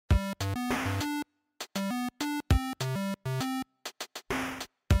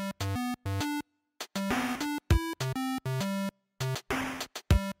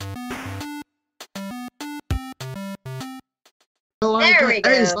There we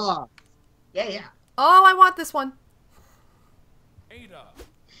go. Yeah. Oh, I want this one.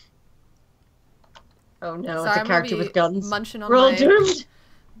 Oh no, Sorry, it's a character with guns. Munching on We're all my doomed.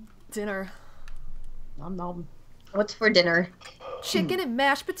 dinner. Nom nom. What's for dinner? Chicken and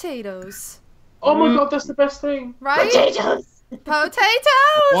mashed potatoes. Oh my god, that's the best thing. Right? Potatoes!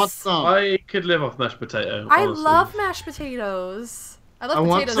 Potatoes! Want some? I could live off mashed potato. I honestly. love mashed potets. I love I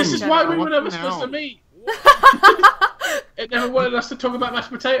want potatoes. some. This in is why general. we were never them supposed to now. meet. It never wanted us to talk about mashed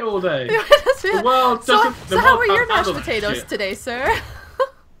potato all day. The world So doesn't. the how world are your can't mashed handle that potatoes shit. today, sir?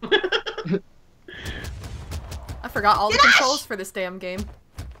 I forgot all the controls for this damn game.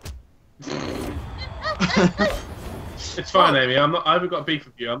 It's fine, Amy. I haven't got beef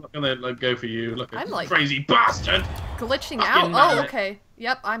with you. I'm not gonna like go for you like a I'm, like, crazy bastard. Glitching Fucking out? Oh, man. okay.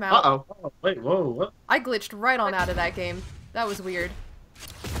 Yep, I'm out. Uh-oh. Oh, wait, whoa, what? I glitched right on out of that game. That was weird.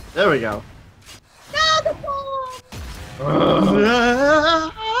 There we go. No, the bomb!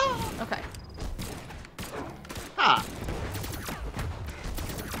 Okay. Ha.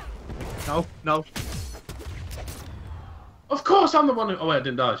 No, no. Of course, I'm the one who. Oh wait, I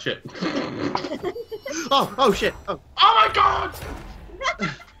didn't die. Shit. Oh shit. Oh. Oh my god!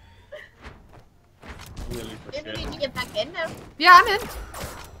 Really for Did shit. you get back in now? Yeah, I'm in.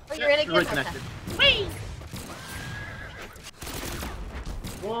 Oh, you're in again? Okay. Reconnected. Whee!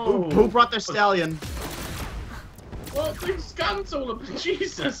 Whoa! Who brought their stallion? What? These guns all up.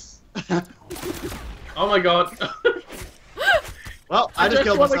 Jesus! Oh my god! Well, I just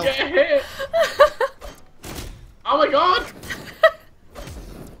killed want to myself. get hit. Oh my god!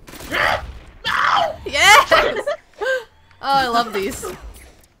 No! Yes! Oh, I love these.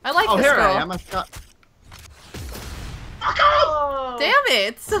 I like Oh, this here girl. I am. I forgot. Fuck off! Oh. Damn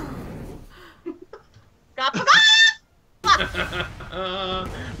it!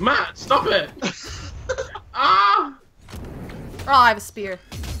 Matt, stop it! Ah! Oh, I have a spear.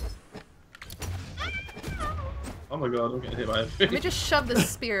 Oh my god, I'm getting hit by Let me everything. just shove this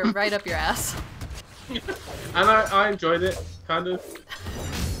spear right up your ass. And I enjoyed it, kind of.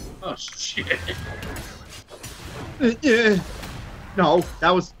 Oh shit. No, that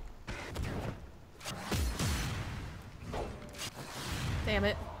was. Damn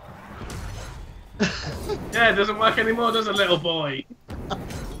it. Yeah, it doesn't work anymore, does it, little boy? What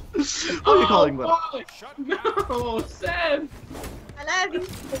are you calling little? boy. No, Sam! I love you.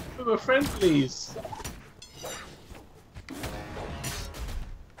 We were friendlies.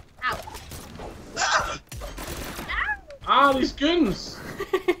 Ow. Ah, these guns!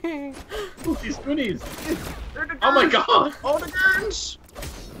 Ooh, these goonies! They're the Oh my guns. god! Oh, the guns!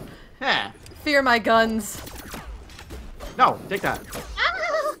 Yeah. Fear my guns. No, take that.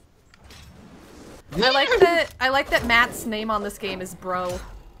 I like that Matt's name on this game is Bro.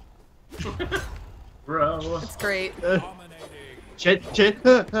 Bro. It's great. Shit.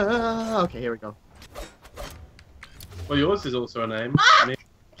 Okay, here we go. Well, yours is also a name. Ah! Me-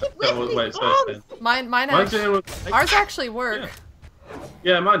 Keep that was, whipping wait, these so bombs. then. Mine Mine's actually, doing. ours actually work.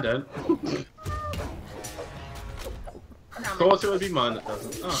 Yeah, mine don't. Of course, it would be mine that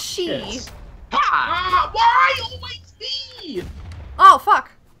doesn't. Oh, She. shit. Ha! Ah, why always me? Oh,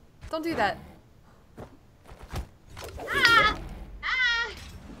 fuck. Don't do that. Ah!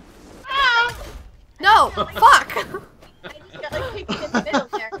 Ah! No! Fuck! I just got like kicked in the middle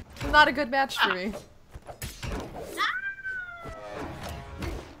there. Not a good match for me. Ah!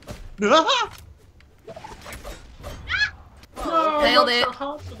 No, Nailed not it. so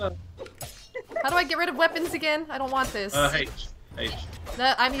hard for them. How do I get rid of weapons again? I don't want this. H.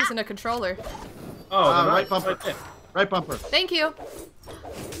 I'm using a controller. Oh, the right bumper. there. Right bumper. Thank you.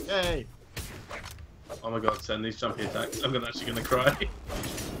 Yay. Oh my god, send these jumpy attacks. I'm actually gonna cry.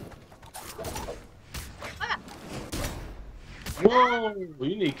 Whoa!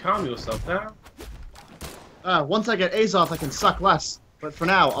 You need to calm yourself down. Once I get A's off, I can suck less. But for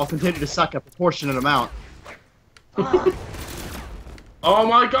now, I'll continue to suck a proportionate amount. Oh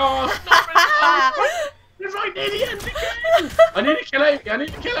my god! It's right near the end again! I need to kill Amy! I need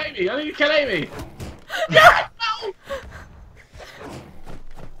to kill Amy! I need to kill Amy! Yeah! No!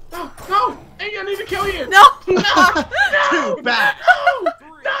 No! No! Amy, I need to kill you! No! No! Too bad. No!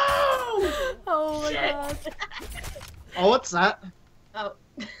 No! Oh my Shit. god. Oh, what's that? Oh.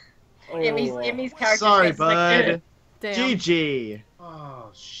 Oh. Jimmy's character. Sorry, face is like, bud. Damn. GG. Oh,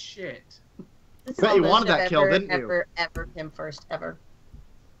 shit. this is Bet the you most wanted that I've kill, ever, didn't you? Ever him first, ever.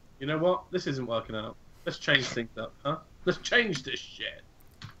 You know what? This isn't working out. Let's change things up, huh? Let's change this shit.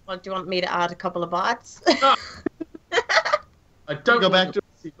 Well, do you want me to add a couple of bots? No. I don't Go want back to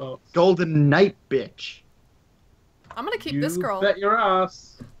see bots. Golden Knight, bitch. I'm gonna keep this girl. Bet your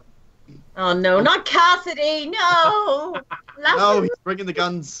ass. Oh no, not Cassidy! No! No, he's bringing the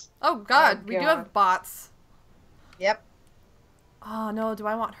guns. Oh god, Oh, we do God. have bots. Yep. Oh no, do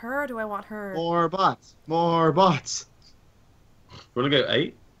I want her or do I want her? More bots. More bots. You wanna go 8? Let me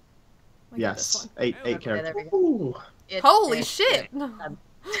get this Yes, one. eight Okay, characters. there we go. Ooh. Holy shit! Oh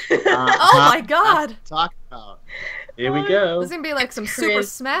Oh my god! Talk about. Here we go. This is gonna be like some Super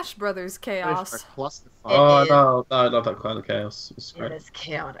Chris. Smash Brothers chaos. Clusterfuck. Oh is. no, I love that kind of chaos. It's It great. is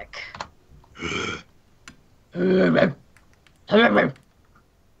chaotic.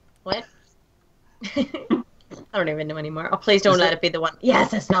 What? I don't even know anymore. Oh, please don't Is let it- it be the one.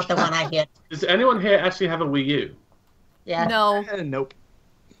 Yes, it's not the one I hit. Does anyone here actually have a Wii U? Yeah. No. Nope.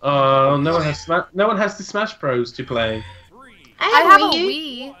 Oh, no one has no one has the Smash Bros to play. I have a Wii U.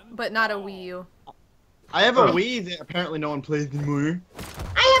 Wii, but not a Wii U. I have a Oh. Wii that apparently no one plays anymore.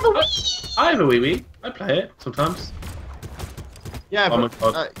 I have a Wii. I have a Wii. I play it sometimes. Yeah, Oh my but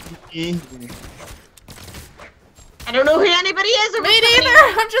God. I don't know who anybody is. Or Me what's neither!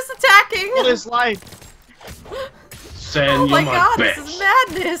 happening. I'm just attacking! what is life? Sen, Oh you're my my god, bitch. this is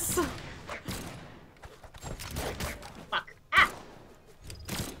madness! Fuck. Ah.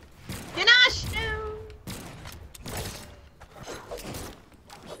 Ganache. No.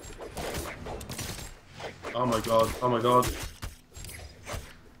 Oh my god. Oh my god.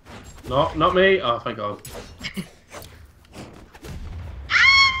 No, not me. Oh, thank god.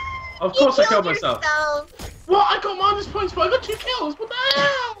 Of course I killed myself. Yourself. What? I got minus points, but I got 2 kills. What the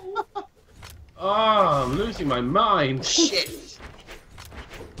hell? Oh, I'm losing my mind. Shit.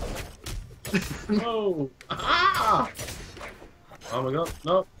 No. Ah. Oh my god.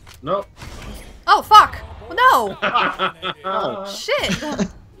 No. No. Oh fuck! No! Oh. Shit!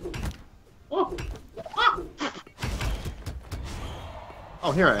 Oh. Ah.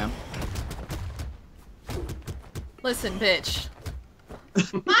 Oh, here I am. Listen, bitch.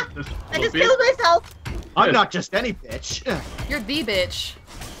 I just killed myself. I'm not just any bitch. You're the bitch.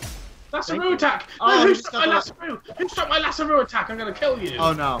 Lasso Thank you. attack! Oh, No, you who just stopped my got the- lasso? Who stopped my lasso attack? I'm gonna kill you.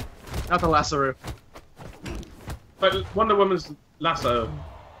 Oh no, not the Lasso. But Wonder Woman's lasso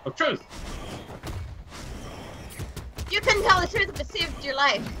of truth. You couldn't tell the truth if it saved your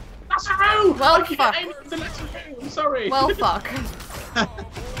life. Lasso! Well, I keep fuck. aiming for the lasso. I'm sorry. Well, fuck.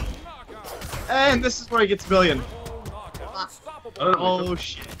 And this is where he gets billion. I don't know. Oh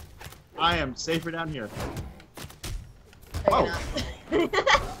shit. I am safer down here. No, Oh. you're not.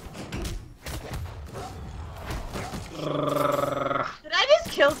 Did I just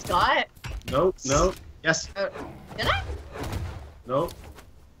kill Scott? No, no, Yes, Oh, did I? no.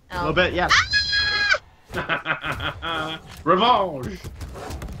 a little bit. Yes. Revenge!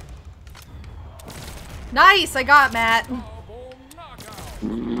 Nice, I got Matt.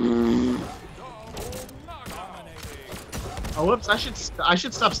 Oh whoops! I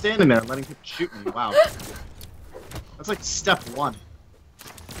should stop standing there and letting people shoot me. Wow. That's like step 1.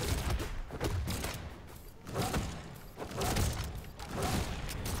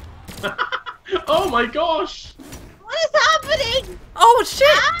 Oh my gosh! What is happening? Oh shit!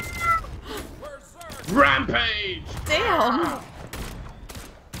 Ah! Rampage! Damn.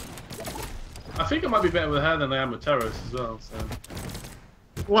 I think I might be better with her than I am with Terrors as well, so.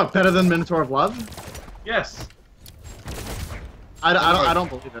 What? Better than Minotaur of Love? Yes. I don't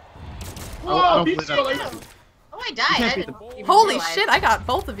believe it. I Whoa, don't he's believe still that. like... Oh, I died. can't I beat didn't even Holy realize. shit, I got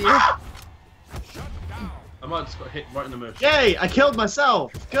both of you. I might have just got hit right in the motion. Yay! I killed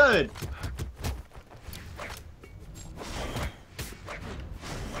myself. Good.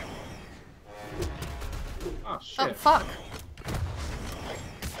 Oh Oh shit. fuck.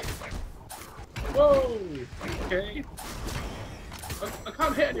 Whoa! Okay. I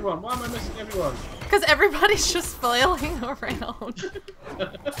can't hit anyone. Why am I missing everyone? Because everybody's just flailing around.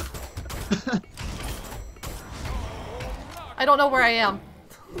 I don't know where I am.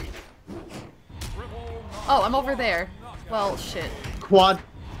 Oh, I'm over there. Well, shit. Quad.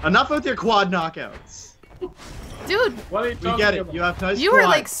 Enough with your quad knockouts. Dude, What are you We talking get it. about? You have nice you were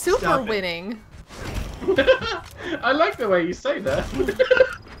quads. like super Stop it. winning. I like the way you say that.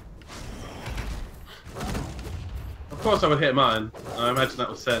 Of course I would hit mine. I imagine that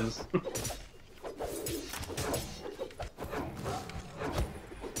was Sen's.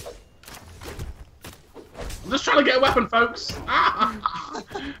 I'm just trying to get a weapon, folks. Ah!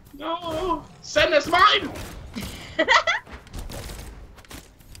 No! Sen, that's mine!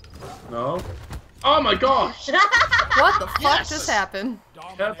 No. Oh my gosh! What the fuck Yes! just happened?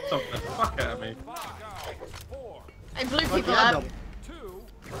 Scared something the fuck out of me. I blew Fuck people yeah, up. double.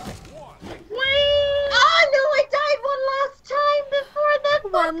 Oh no, I died one last time before that.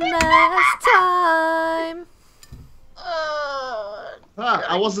 One last time.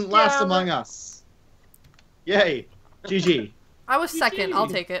 I wasn't last among us. Yay. GG. I was second. I'll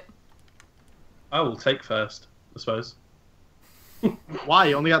take it. I will take first, I suppose. Why?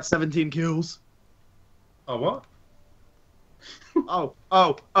 You only got 17 kills? Oh, what? Oh.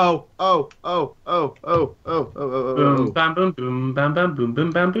 Boom, bam, boom, boom, bam, bam, boom,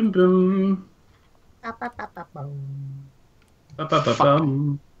 boom, bam, boom, boom. Ba, ba, ba,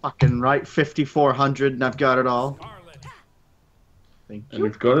 bum. Fucking right, 5,400 and I've got it all. Thank And you.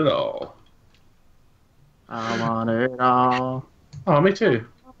 we've got it all. I want it all. Oh, me too.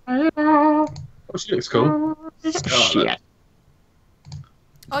 Oh, she looks cool. Shit.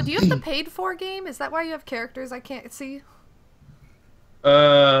 Oh, do you have the paid for game? Is that why you have characters I can't see?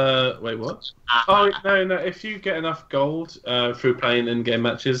 Wait, what? Oh, no. If you get enough gold through playing in-game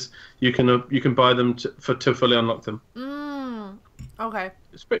matches, you can buy them to fully unlock them. Okay.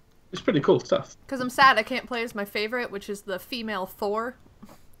 It's pretty cool stuff. Because I'm sad I can't play as my favorite, which is the female Thor.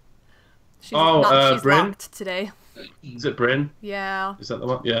 She's she's Bryn? locked today. Is it Bryn? Yeah. Is that the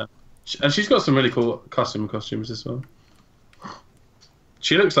one? Yeah. And she's got some really cool costumes as well.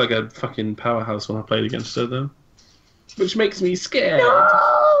 She looks like a fucking powerhouse when I played against her, though. Which makes me scared.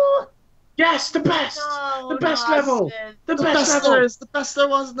 No! Yes, the best! No, the best Austin. level! The The best best level! there is, the best there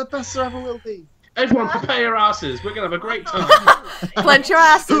was, and the best there ever will be. Everyone prepare your asses. We're going to have a great time. Clench your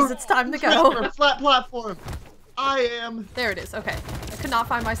asses. It's time to go. Flat platform. I am. There it is. Okay. I could not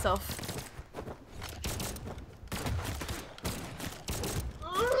find myself.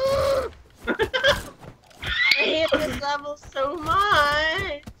 I hate this level so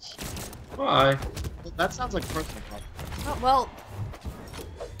much. Why? Well, that sounds like personal problem. Oh, well.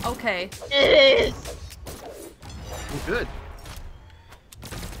 Okay. It is. Well, good.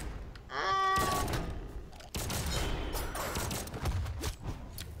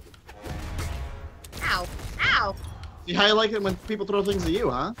 Ow. Ow. See how you like it when people throw things at you,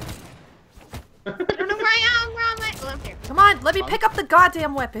 huh? I don't know where I am. Where am I? Oh, I'm here. Come on. Let me pick up the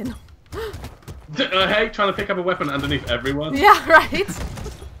goddamn weapon. I hate trying to pick up a weapon underneath everyone. Yeah, right?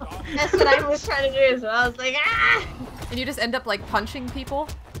 That's what I was trying to do as well. I was like, ah! And you just end up, like, punching people?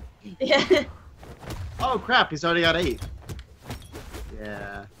 Yeah. Oh crap, he's already got 8.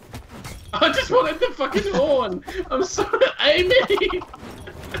 Yeah. I just wanted the fucking horn. I'm sorry, Amy.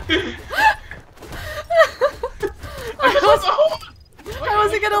 I just want the horn. I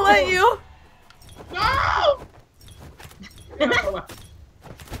wasn't gonna let you. No.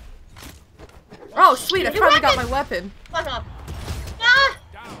 Oh, sweet. I finally got my weapon. Fuck up. Ah!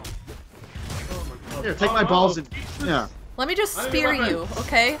 Here, take my balls and. Yeah. Let me just I need a spear weapon. you,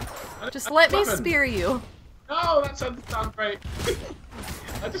 okay? I Just need a let me weapon. spear you. No, that sounds great.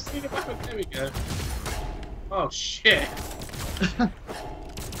 I just need a weapon. There we go. Oh shit.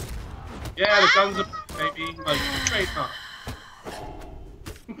 Yeah, the guns are baby. Like trademark.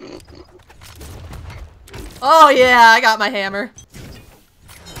 Oh, yeah. I got my hammer.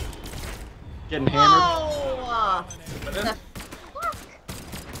 Getting hammered. Oh! But then,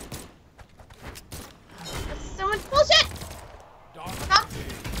 This is so much bullshit! Stop.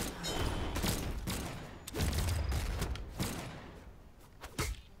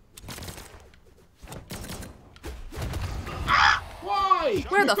 why?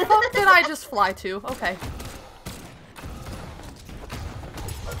 Where the fuck did I just fly to? Okay.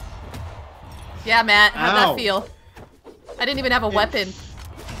 Yeah, Matt. How'd Ow. that feel? I didn't even have a weapon.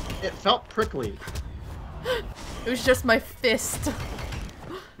 It felt prickly. It was just my fist.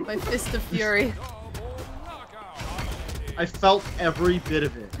 My fist of fury. I felt every bit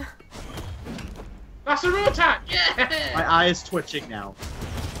of it. That's a real attack. Yeah. My eye is twitching now.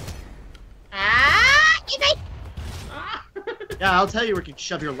 Ah! Get me! Ah. Yeah, I'll tell you where you can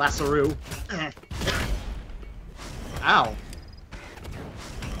shove your lasso. Ow.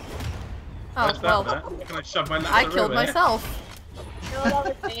 Oh, What's that, well. Matt? Can I shove my I killed myself. No,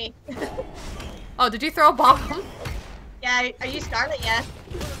 that was me. Oh, did you throw a bomb? Yeah, are you Scarlet? Yeah.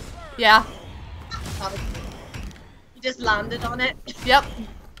 Yeah. Obviously. You just landed on it. Yep.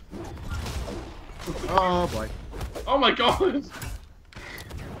 Oh boy. Oh my god.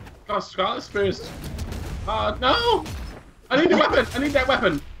 God, Scarlet Spears. No! I need a weapon! I need that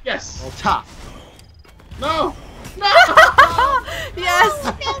weapon! Yes! Well, tough. No! No!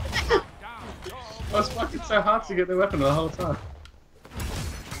 Yes! I was fucking so hard to get the weapon the whole time.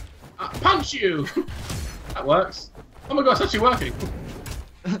 Punch you! That works. Oh my god, it's actually working.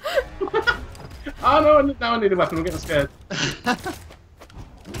 Oh no, now I need a weapon, I'm getting scared.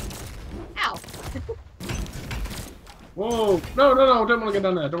 Ow. Whoa! No, no, no! I don't want to go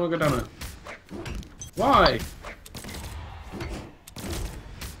down there. I don't want to go down there. Why?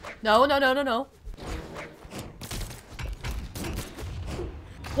 No, no, no, no, no.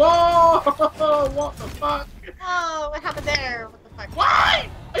 Whoa! What the fuck? Oh, what happened there? What the fuck? Why?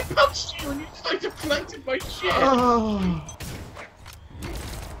 I punched you and you just like deflected my shit. Oh.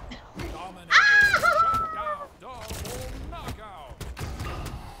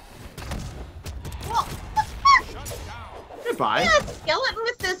 What the fuck? Goodbye. Yeah, skeleton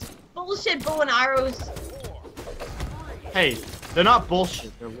with this bullshit bow and arrows. Hey, they're not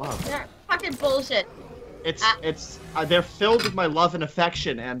bullshit. They're love. They're fucking bullshit. They're filled with my love and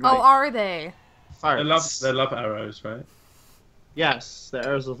affection and my Oh, are they? farts. They love arrows, right? Yes, the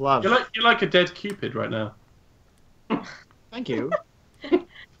arrows of love. You're like a dead Cupid right now. Thank you.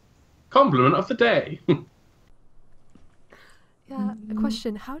 Compliment of the day. Yeah, a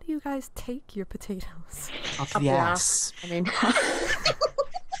question. How do you guys take your potatoes? Up the ass. I mean,